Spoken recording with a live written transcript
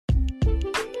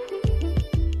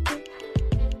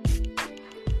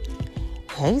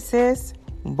Hey sis,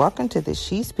 welcome to the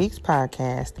She Speaks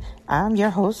podcast. I'm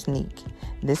your host, Neek.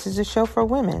 This is a show for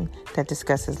women that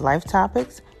discusses life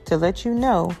topics to let you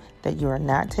know that you are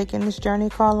not taking this journey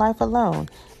called life alone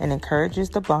and encourages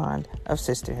the bond of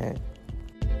sisterhood.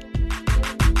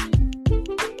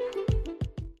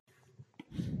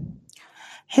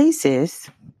 Hey sis,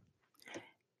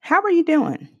 how are you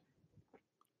doing?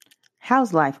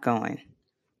 How's life going?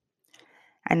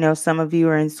 I know some of you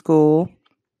are in school,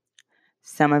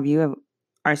 some of you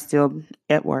are still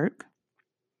at work,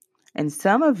 and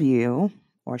some of you,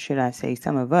 or should I say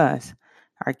some of us,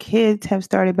 our kids have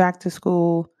started back to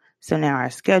school. So now our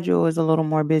schedule is a little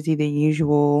more busy than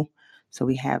usual. So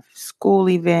we have school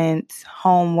events,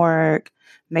 homework,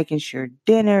 making sure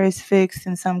dinner is fixed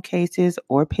in some cases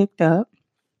or picked up.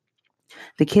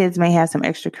 The kids may have some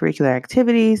extracurricular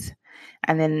activities.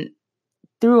 And then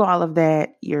through all of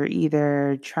that, you're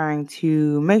either trying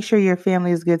to make sure your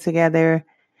family is good together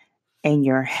and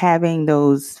you're having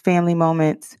those family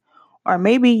moments, or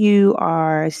maybe you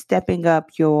are stepping up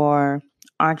your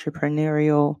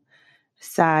entrepreneurial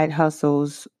side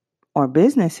hustles or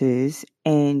businesses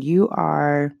and you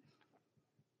are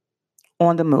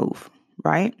on the move,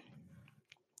 right?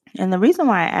 And the reason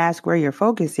why I ask where your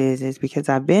focus is because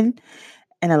I've been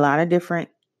in a lot of different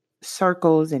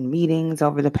circles and meetings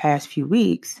over the past few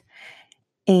weeks,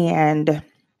 and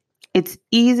it's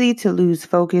easy to lose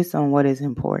focus on what is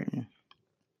important.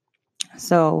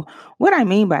 So what I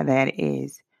mean by that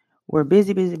is we're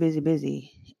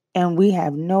busy, and we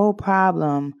have no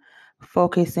problem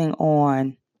focusing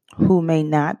on who may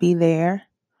not be there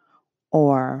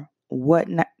or what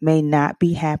may not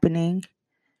be happening,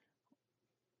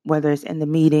 whether it's in the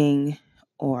meeting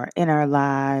or in our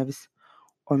lives,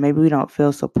 or maybe we don't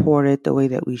feel supported the way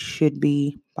that we should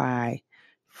be by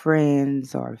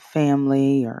friends or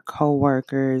family or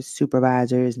coworkers,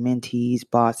 supervisors, mentees,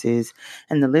 bosses,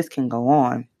 and the list can go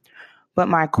on. But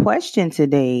my question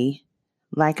today,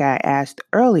 like I asked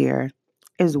earlier,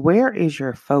 is where is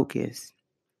your focus?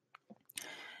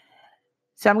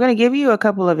 So I'm going to give you a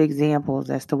couple of examples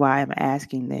as to why I'm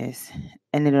asking this,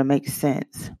 and it'll make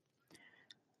sense.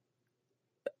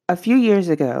 A few years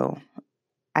ago,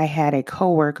 I had a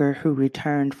coworker who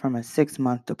returned from a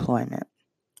 6-month deployment.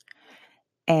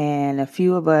 And a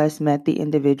few of us met the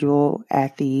individual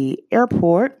at the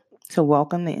airport to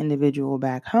welcome the individual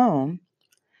back home.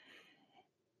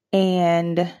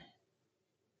 And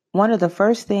one of the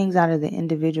first things out of the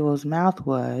individual's mouth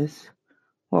was,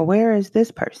 well, where is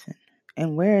this person?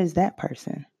 And where is that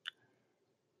person?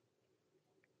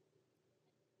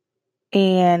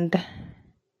 And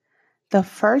the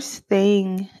first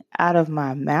thing out of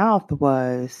my mouth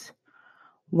was,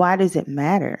 why does it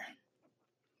matter?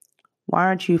 Why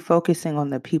aren't you focusing on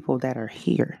the people that are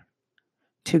here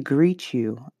to greet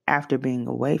you after being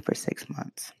away for 6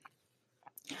 months?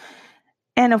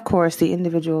 And of course, the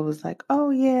individual was like, oh,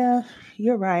 yeah,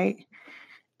 you're right.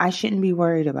 I shouldn't be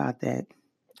worried about that.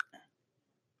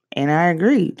 And I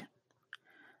agreed,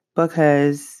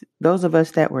 because those of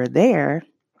us that were there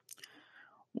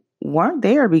weren't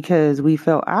there because we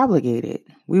felt obligated.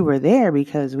 We were there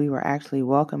because we were actually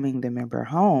welcoming the member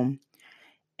home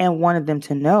and wanted them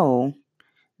to know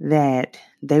that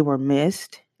they were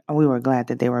missed and we were glad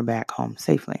that they were back home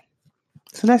safely.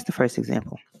 So that's the first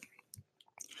example.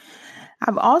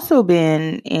 I've also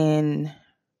been in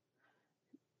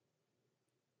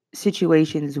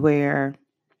situations where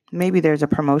maybe there's a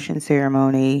promotion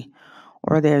ceremony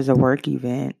or there's a work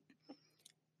event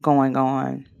going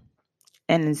on.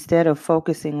 And instead of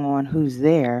focusing on who's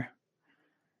there,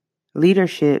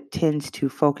 leadership tends to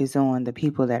focus on the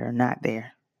people that are not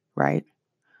there, right?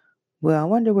 Well, I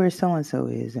wonder where so-and-so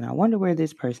is, and I wonder where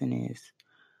this person is.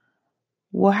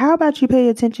 Well, how about you pay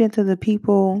attention to the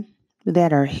people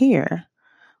that are here?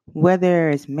 Whether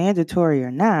it's mandatory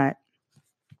or not,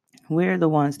 we're the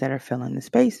ones that are filling the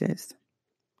spaces.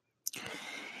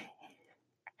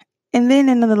 And then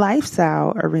in the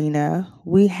lifestyle arena,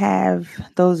 we have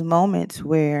those moments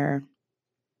where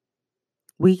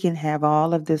we can have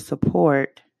all of this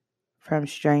support from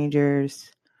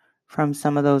strangers, from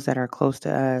some of those that are close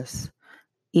to us,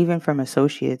 even from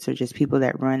associates or just people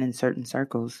that run in certain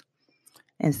circles.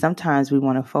 And sometimes we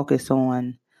want to focus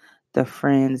on the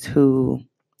friends who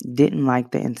didn't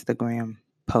like the Instagram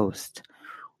post,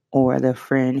 or the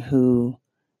friend who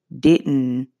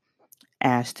didn't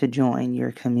ask to join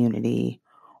your community,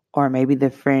 or maybe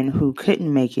the friend who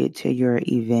couldn't make it to your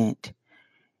event,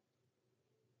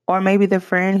 or maybe the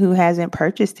friend who hasn't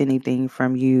purchased anything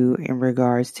from you in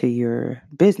regards to your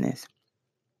business.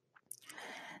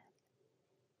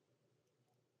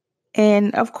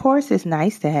 And of course, it's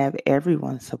nice to have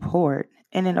everyone's support.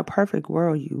 And in a perfect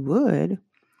world, you would.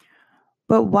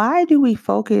 But why do we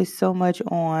focus so much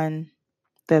on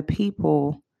the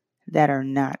people that are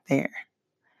not there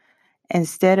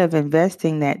instead of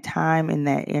investing that time and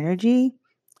that energy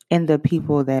in the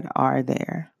people that are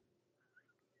there?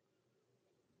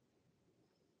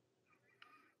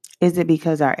 Is it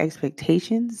because our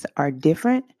expectations are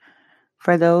different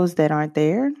for those that aren't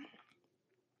there?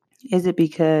 Is it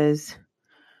because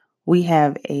we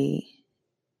have a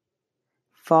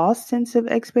false sense of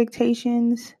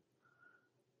expectations?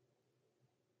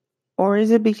 Or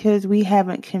is it because we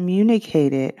haven't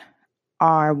communicated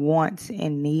our wants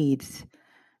and needs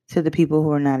to the people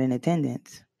who are not in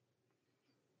attendance?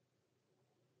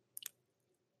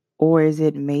 Or is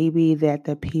it maybe that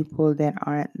the people that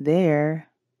aren't there,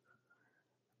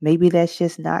 maybe that's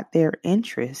just not their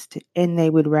interest and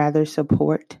they would rather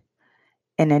support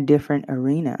in a different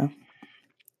arena?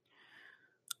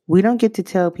 We don't get to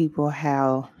tell people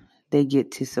how they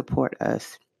get to support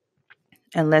us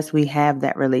unless we have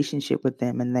that relationship with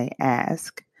them and they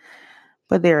ask.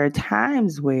 But there are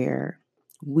times where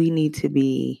we need to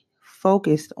be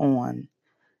focused on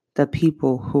the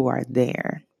people who are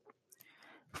there.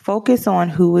 Focus on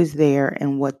who is there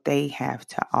and what they have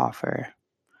to offer.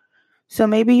 So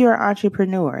maybe you're an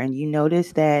entrepreneur and you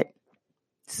notice that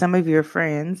some of your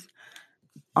friends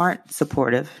aren't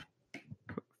supportive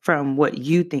from what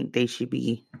you think they should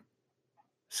be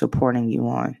supporting you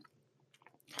on.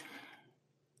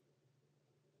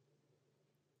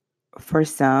 For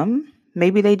some,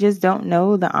 maybe they just don't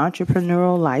know the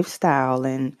entrepreneurial lifestyle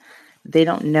and they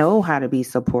don't know how to be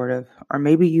supportive, or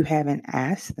maybe you haven't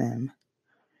asked them.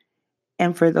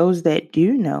 And for those that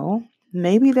do know,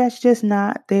 maybe that's just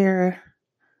not their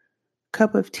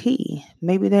cup of tea.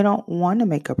 Maybe they don't want to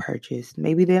make a purchase.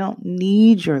 Maybe they don't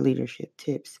need your leadership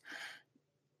tips.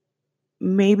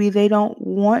 Maybe they don't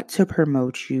want to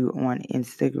promote you on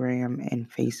Instagram and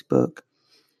Facebook.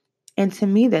 And to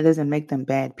me, that doesn't make them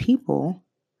bad people.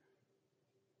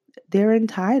 They're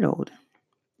entitled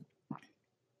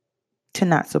to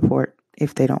not support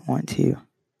if they don't want to.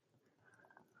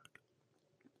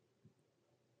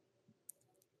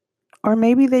 Or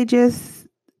maybe they just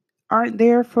aren't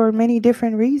there for many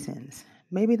different reasons.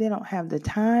 Maybe they don't have the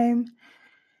time.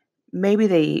 Maybe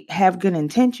they have good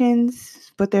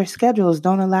intentions, but their schedules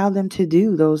don't allow them to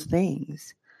do those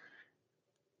things.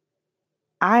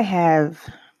 I have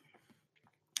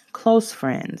close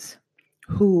friends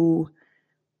who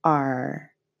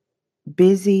are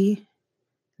busy,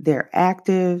 they're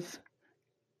active,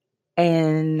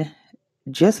 and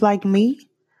just like me,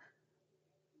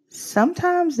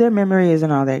 sometimes their memory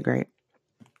isn't all that great.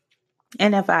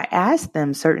 And if I ask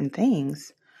them certain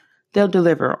things, they'll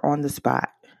deliver on the spot.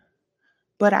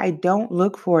 But I don't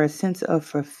look for a sense of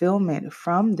fulfillment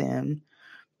from them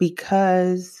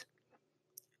because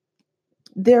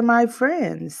they're my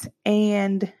friends.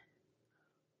 And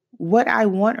what I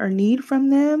want or need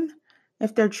from them,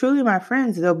 if they're truly my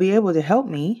friends, they'll be able to help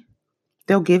me.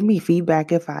 They'll give me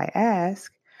feedback if I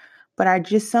ask. But I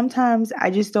just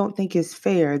don't think it's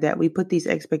fair that we put these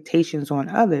expectations on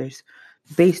others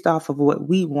based off of what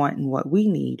we want and what we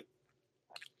need.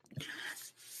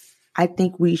 I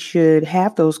think we should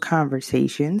have those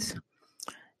conversations,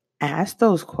 ask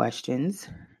those questions,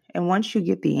 and once you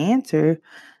get the answer,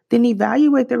 then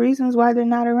evaluate the reasons why they're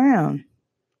not around.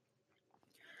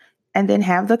 And then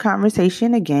have the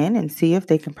conversation again and see if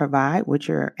they can provide what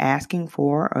you're asking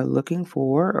for or looking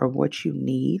for or what you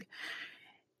need.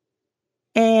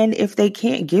 And if they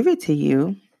can't give it to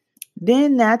you,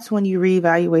 then that's when you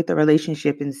reevaluate the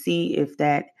relationship and see if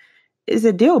that is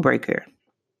a deal breaker.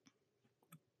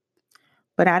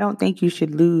 But I don't think you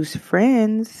should lose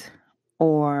friends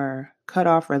or cut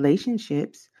off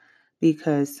relationships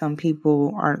because some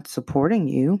people aren't supporting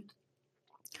you.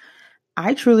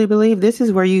 I truly believe this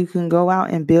is where you can go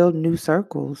out and build new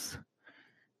circles,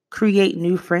 create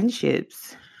new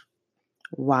friendships.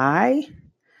 Why?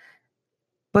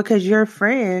 Because your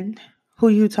friend who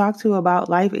you talk to about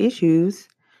life issues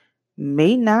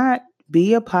may not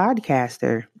be a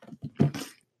podcaster.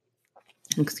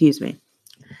 Excuse me.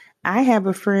 I have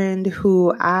a friend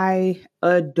who I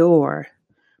adore,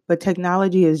 but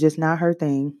technology is just not her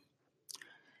thing.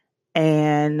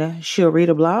 And she'll read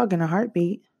a blog in a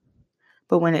heartbeat.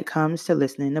 But when it comes to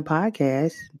listening to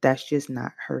podcasts, that's just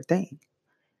not her thing.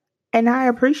 And I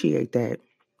appreciate that.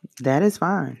 That is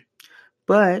fine.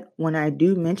 But when I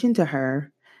do mention to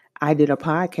her, I did a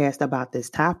podcast about this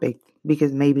topic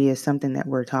because maybe it's something that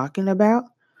we're talking about,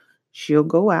 she'll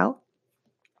go out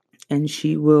and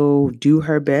she will do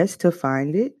her best to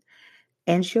find it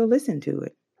and she'll listen to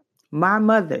it. My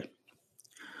mother,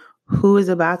 who is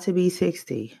about to be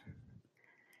 60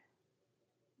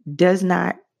 does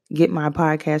not get my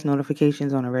podcast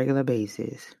notifications on a regular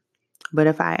basis. But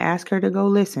if I ask her to go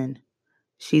listen,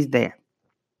 she's there.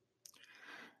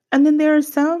 And then there are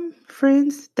some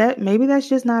friends that maybe that's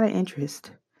just not an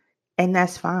interest, and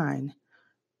that's fine.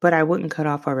 But I wouldn't cut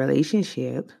off a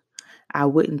relationship. I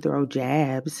wouldn't throw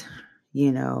jabs,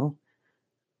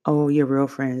 oh, your real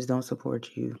friends don't support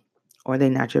you, or they're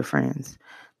not your friends.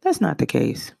 That's not the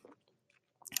case.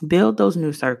 Build those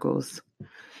new circles.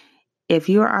 If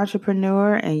you're an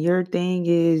entrepreneur and your thing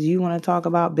is you want to talk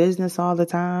about business all the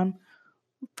time,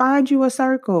 find you a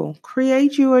circle,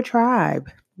 create you a tribe,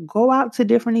 go out to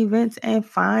different events and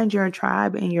find your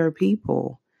tribe and your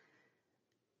people.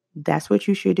 That's what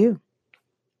you should do.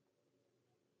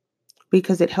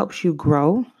 Because it helps you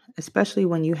grow, especially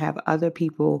when you have other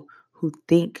people who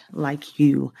think like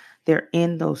you. They're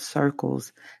in those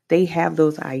circles. They have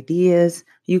those ideas.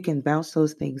 You can bounce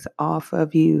those things off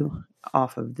of you,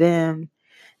 off of them.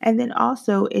 And then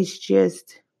also it's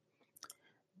just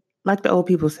like the old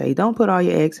people say, don't put all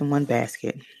your eggs in one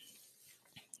basket.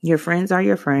 Your friends are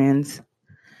your friends.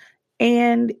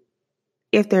 And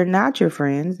if they're not your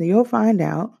friends, you'll find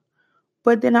out.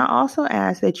 But then I also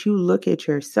ask that you look at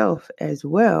yourself as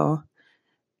well.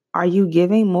 Are you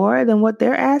giving more than what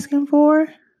they're asking for?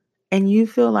 And you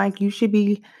feel like you should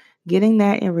be getting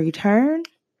that in return?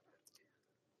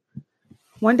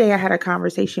 One day I had a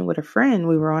conversation with a friend.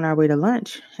 We were on our way to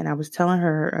lunch, and I was telling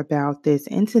her about this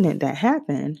incident that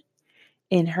happened.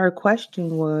 And her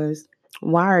question was,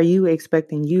 why are you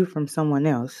expecting you from someone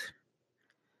else?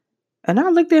 And I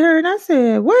looked at her and I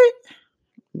said, what?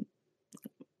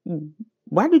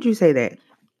 Why did you say that?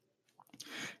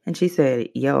 And she said,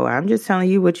 yo, I'm just telling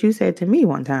you what you said to me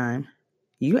one time.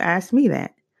 You asked me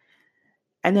that.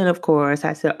 And then, of course,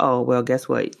 I said, oh, well, guess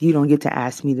what? You don't get to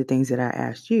ask me the things that I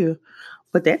asked you.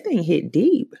 But that thing hit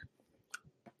deep.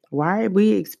 Why are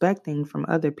we expecting from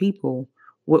other people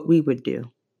what we would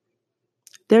do?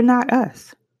 They're not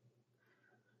us.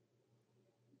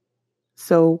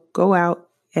 So go out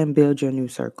and build your new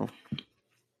circle.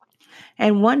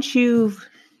 And once you've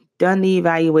done the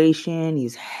evaluation,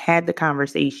 you've had the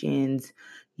conversations,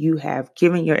 you have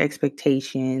given your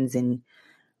expectations, and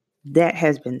that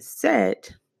has been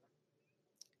set,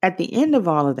 at the end of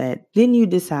all of that, then you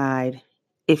decide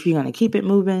if you're going to keep it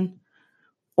moving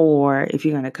or if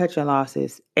you're going to cut your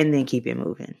losses and then keep it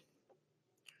moving.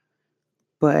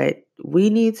 But we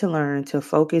need to learn to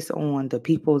focus on the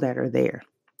people that are there,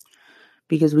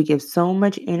 because we give so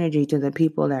much energy to the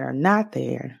people that are not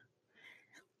there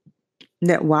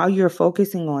that while you're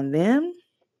focusing on them,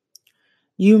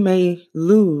 you may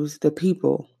lose the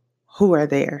people who are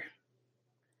there.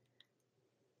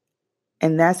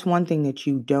 And that's one thing that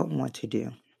you don't want to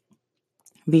do.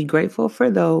 Be grateful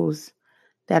for those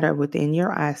that are within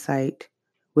your eyesight,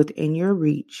 within your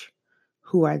reach,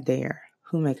 who are there,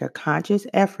 who make a conscious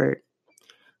effort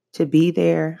to be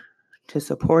there, to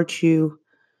support you,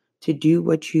 to do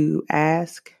what you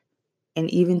ask, and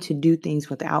even to do things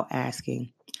without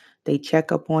asking. They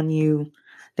check up on you.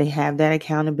 They have that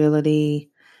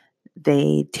accountability.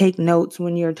 They take notes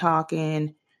when you're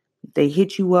talking. They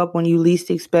hit you up when you least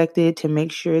expect it to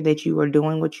make sure that you are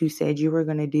doing what you said you were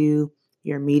going to do.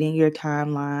 You're meeting your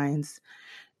timelines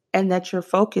and that you're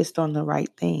focused on the right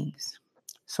things.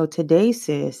 So today,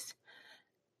 sis,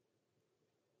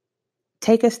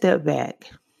 take a step back.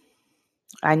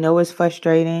 I know it's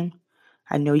frustrating.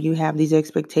 I know you have these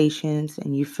expectations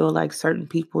and you feel like certain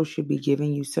people should be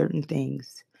giving you certain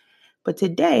things. But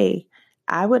today,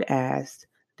 I would ask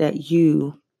that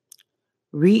you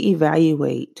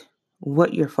reevaluate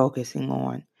what you're focusing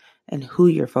on and who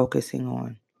you're focusing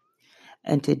on.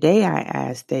 And today, I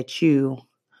ask that you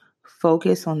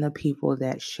focus on the people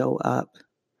that show up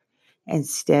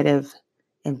instead of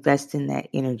investing that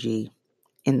energy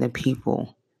in the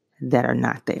people that are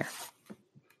not there.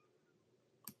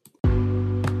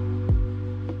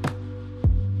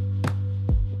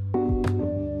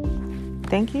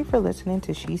 Thank you for listening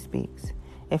to She Speaks.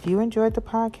 If you enjoyed the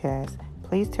podcast,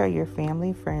 please tell your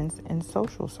family, friends, and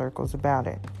social circles about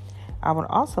it. I would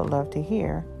also love to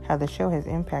hear how the show has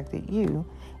impacted you,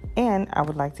 and I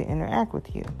would like to interact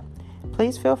with you.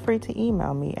 Please feel free to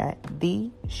email me at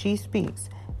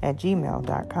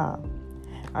theshespeaks@gmail.com.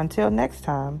 Until next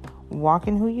time, walk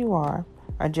in who you are,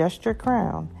 adjust your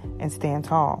crown, and stand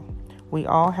tall. We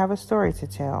all have a story to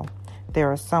tell.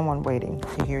 There is someone waiting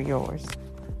to hear yours.